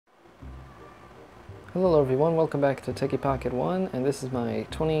Hello everyone, welcome back to Techie Pocket 1, and this is my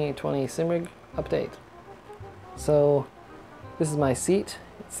 2020 Simrig update. So, this is my seat.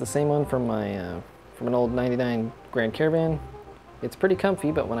 It's the same one from my from an old '99 Grand Caravan. It's pretty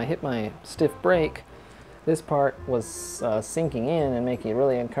comfy, but when I hit my stiff brake, this part was sinking in and making it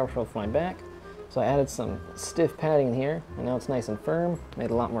really uncomfortable for my back. So I added some stiff padding in here, and now it's nice and firm, made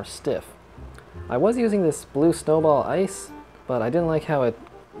it a lot more stiff. I was using this blue snowball ice, but I didn't like how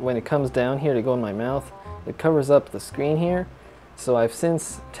when it comes down here to go in my mouth, it covers up the screen here. So I've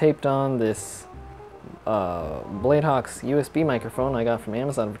since taped on this Bladehawk's USB microphone I got from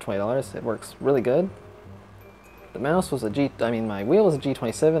Amazon for $20. It works really good. The mouse was my wheel was a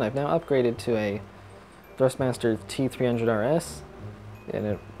G27. I've now upgraded to a Thrustmaster T300RS, and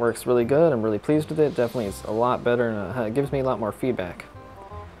it works really good. I'm really pleased with it. Definitely is a lot better, and it gives me a lot more feedback.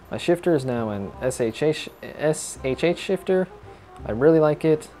 My shifter is now an SHH Shifter. I really like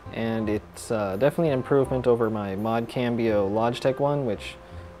it, and it's definitely an improvement over my Mod Cambio Logitech one, which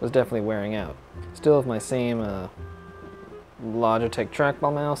was definitely wearing out. Still have my same Logitech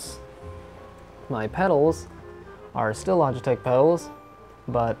Trackball mouse. My pedals are still Logitech pedals,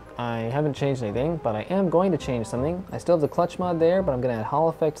 but I haven't changed anything, but I am going to change something. I still have the clutch mod there, but I'm going to add Hall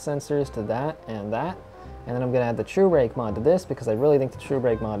effect sensors to that, and then I'm going to add the True Brake mod to this, because I really think the True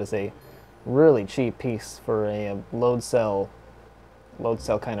Brake mod is a really cheap piece for a load cell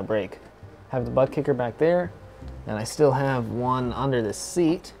kind of brake. I have the ButtKicker back there, and I still have one under the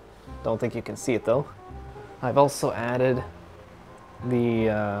seat. Don't think you can see it though. I've also added the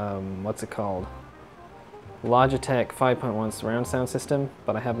what's it called? Logitech 5.1 surround sound system,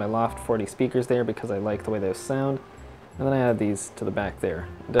 but I have my Loft 40 speakers there because I like the way those sound. And then I added these to the back there.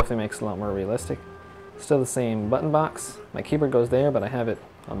 It definitely makes it a lot more realistic. Still the same button box. My keyboard goes there, but I have it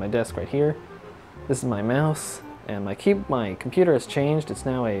on my desk right here. This is my mouse. And my computer has changed. It's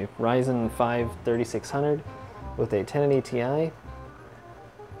now a Ryzen 5 3600 with a 1080 Ti.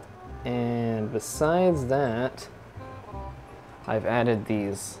 And besides that, I've added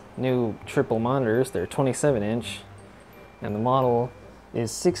these new triple monitors. They're 27-inch, and the model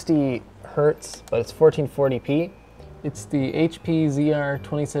is 60 Hertz, but it's 1440p. It's the HP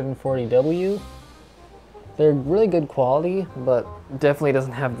ZR2740W. They're really good quality, but definitely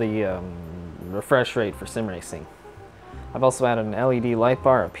doesn't have the refresh rate for sim racing. I've also added an LED light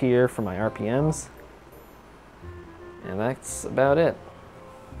bar up here for my RPMs, and that's about it.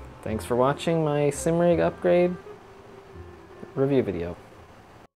 Thanks for watching my Simrig upgrade review video.